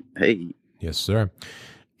 Hey. Yes, sir.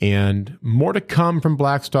 And more to come from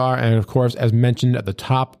Blaqstarr. And of course, as mentioned at the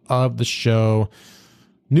top of the show,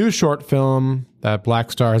 new short film that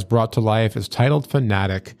Blaqstarr has brought to life is titled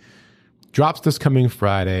Fanatiq. Drops this coming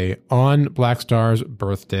Friday on Blaqstarr's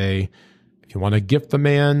birthday. If you want to gift the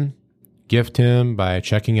man, gift him by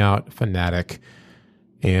checking out Fanatiq.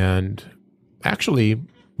 And actually,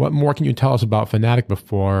 what more can you tell us about Fanatiq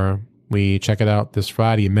before we check it out this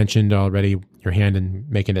Friday? You mentioned already your hand in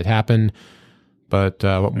making it happen, but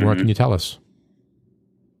what more can you tell us?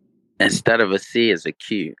 Instead of a C, it's a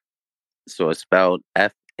Q. So it's spelled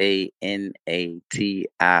Fanatiq.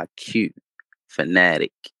 Fanatiq.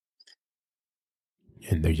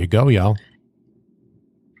 And there you go, y'all.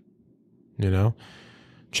 You know,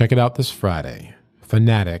 check it out this Friday.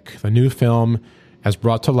 Fanatiq, the new film, as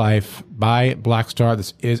brought to life by Blaqstarr.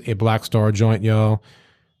 This is a Blaqstarr joint, y'all.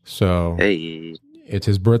 So hey, it's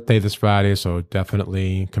his birthday this Friday, so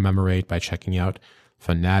definitely commemorate by checking out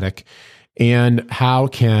Fanatiq. And how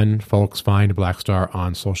can folks find Blaqstarr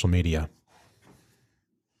on social media?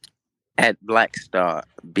 At Blaqstarr,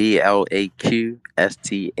 Blaqstarr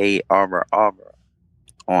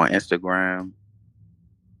on Instagram,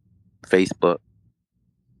 Facebook.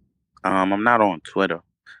 I'm not on Twitter.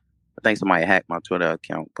 I think somebody hacked my Twitter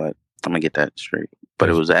account, but I'm gonna get that straight. But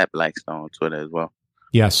it was at Blaqstarr on Twitter as well.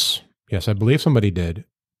 Yes, I believe somebody did,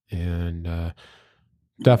 and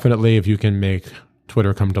definitely, if you can make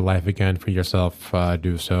Twitter come to life again for yourself,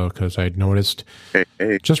 do so, because I noticed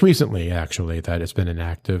just recently, actually, that it's been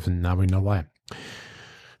inactive, and now we know why.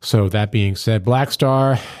 So that being said,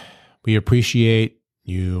 Blaqstarr, we appreciate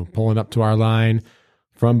you pulling up to our line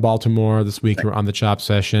from Baltimore this week. We're on the Chop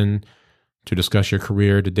Session to discuss your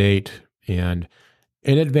career to date. And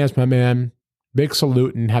in advance, my man, big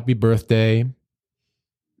salute and happy birthday.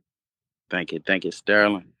 Thank you,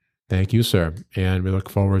 Sterling. Thank you, sir. And we look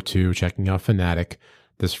forward to checking out Fanatiq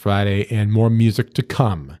this Friday and more music to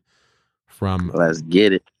come from... Let's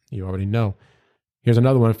get it. You already know. Here's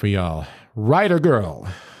another one for y'all. Rider Girl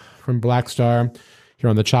from Blaqstarr here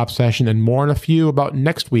on the Chop Session, and more in a few about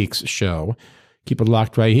next week's show. Keep it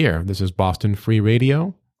locked right here. This is Boston Free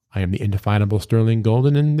Radio. I am the indefinable Sterling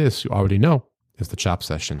Golden, and this, you already know, is the Chop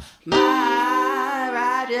Session. My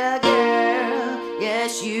rider girl,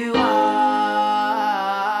 yes you are,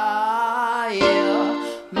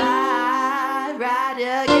 yeah. My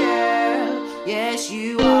rider girl, yes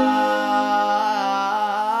you are,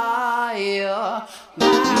 yeah. My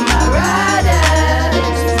rider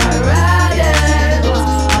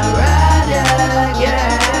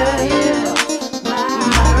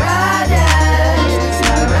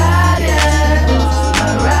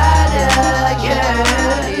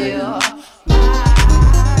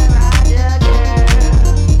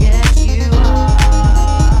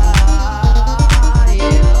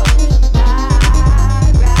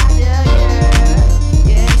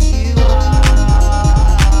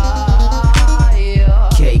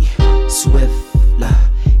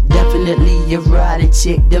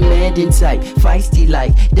chick, demanding type, feisty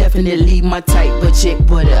like, definitely my type of chick,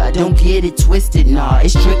 but don't get it twisted, nah,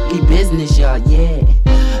 it's strictly business, y'all, yeah.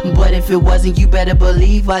 But if it wasn't, you better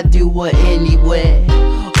believe I'd do it anywhere.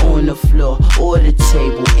 On the floor or the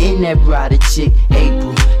table, in that rider chick,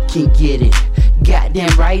 April can get it.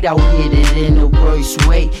 Goddamn right, I'll hit it in the worst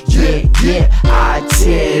way. Yeah, I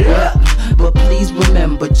tear it up. But please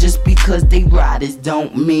remember, just because they riders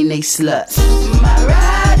don't mean they sluts. My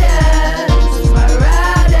riders.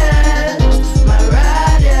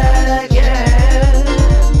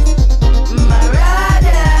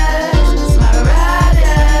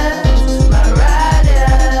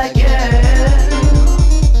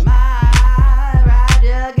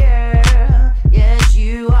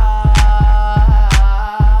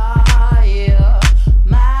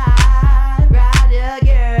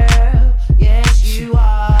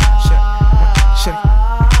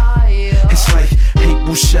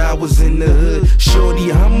 Showers in the hood,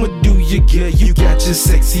 shorty, I'ma do you good. You got your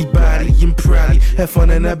sexy body and probably Have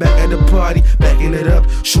fun in the back at the party, backing it up.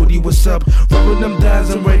 Shorty, what's up? Rubbing them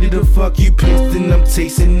dimes, I'm ready to fuck you. Pissed and I'm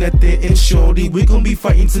tasting nothing. And shorty, we gon' be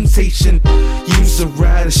fighting temptation. Use a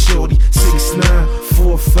rider, shorty. 6'9",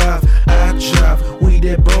 4'5", I drive. We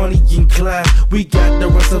that Bonnie and Clyde. We got the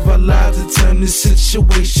rest of our lives to turn this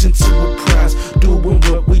situation to a prize. Doing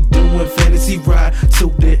what we doing, fantasy ride till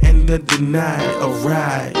the end of the night. A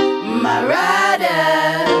ride. My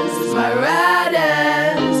riders, my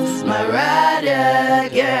riders, my rider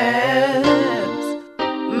girls.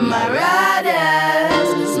 My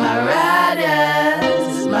riders, my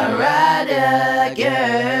riders, my rider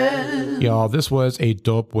girls. Y'all, this was a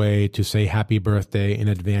dope way to say happy birthday in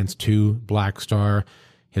advance to Blaqstarr.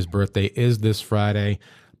 His birthday is this Friday.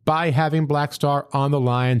 By having Blaqstarr on the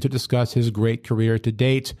line to discuss his great career to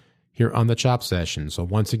date here on the Chop Session. So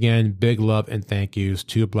once again, big love and thank yous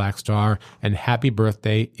to Blaqstarr and happy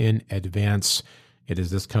birthday in advance. It is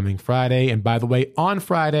this coming Friday. And by the way, on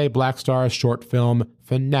Friday, Blaqstarr's short film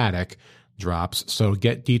Fanatiq drops. So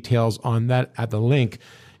get details on that at the link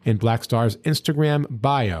in Blaqstarr's Instagram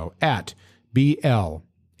bio at BLAQSTARR.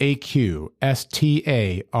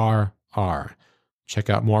 Check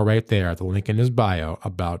out more right there, the link in his bio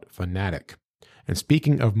about Fanatiq. And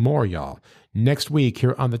speaking of more, y'all, next week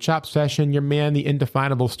here on the Chop Session, your man, the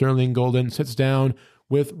indefinable Sterling Golden, sits down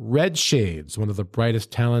with Red Shades, one of the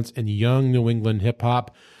brightest talents in young New England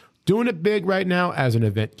hip-hop, doing it big right now as an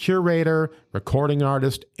event curator, recording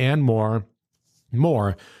artist, and more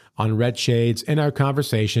on Red Shades in our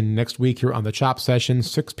conversation next week here on the Chop Session,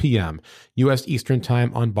 6 p.m. U.S. Eastern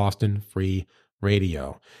Time on Boston Free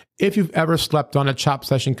Radio. If you've ever slept on a Chop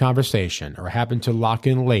Session conversation or happened to lock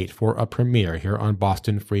in late for a premiere here on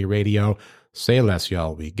Boston Free Radio, say less,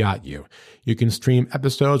 y'all, we got you. You can stream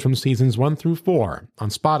episodes from seasons 1 through 4 on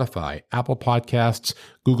Spotify, Apple Podcasts,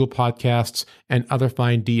 Google Podcasts, and other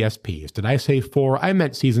fine DSPs. Did I say 4? I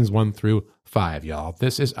meant seasons 1 through 5, y'all.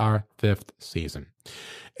 This is our 5th season.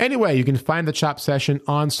 Anyway, you can find the Chop Session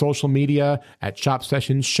on social media at Chop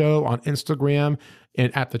Session Show on Instagram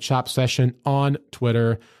and at the Chop Session on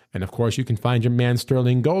Twitter. And of course, you can find your man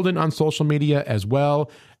Sterling Golden on social media as well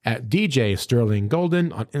at DJ Sterling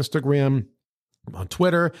Golden on Instagram, on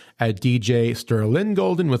Twitter at DJ Sterling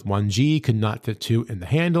Golden with 1 G, could not fit 2 in the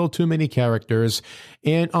handle, too many characters,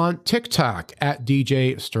 and on TikTok at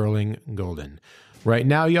DJ Sterling Golden. Right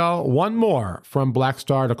now, y'all, one more from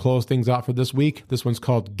Blaqstarr to close things out for this week. This one's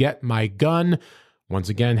called Get My Gun. Once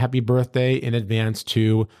again, happy birthday in advance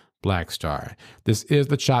to Blaqstarr. This is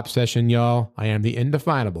the Chop Session, y'all. I am the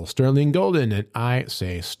indefinable Sterling Golden, and I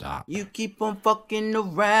say stop. You keep on fucking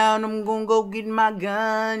around, I'm gonna go get my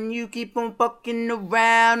gun. You keep on fucking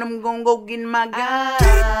around, I'm gonna go get my gun.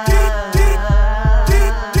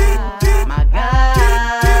 My gun.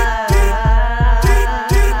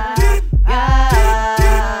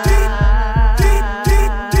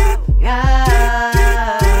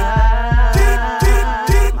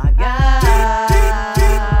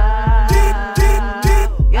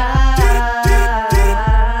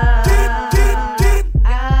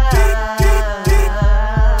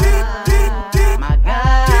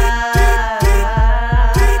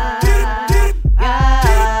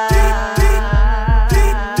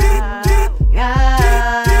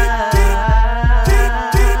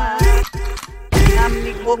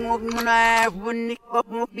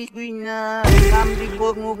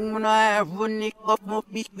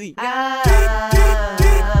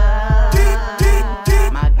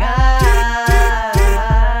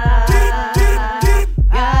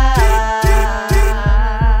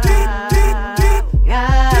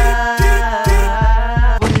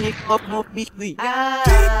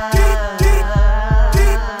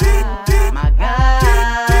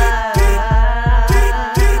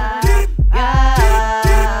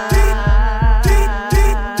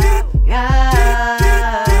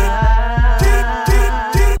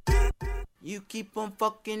 You keep on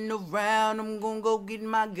fucking around, I'm gonna go get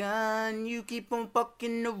my gun. You keep on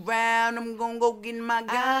fucking around, I'm gonna go get my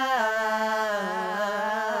gun.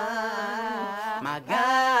 My gun.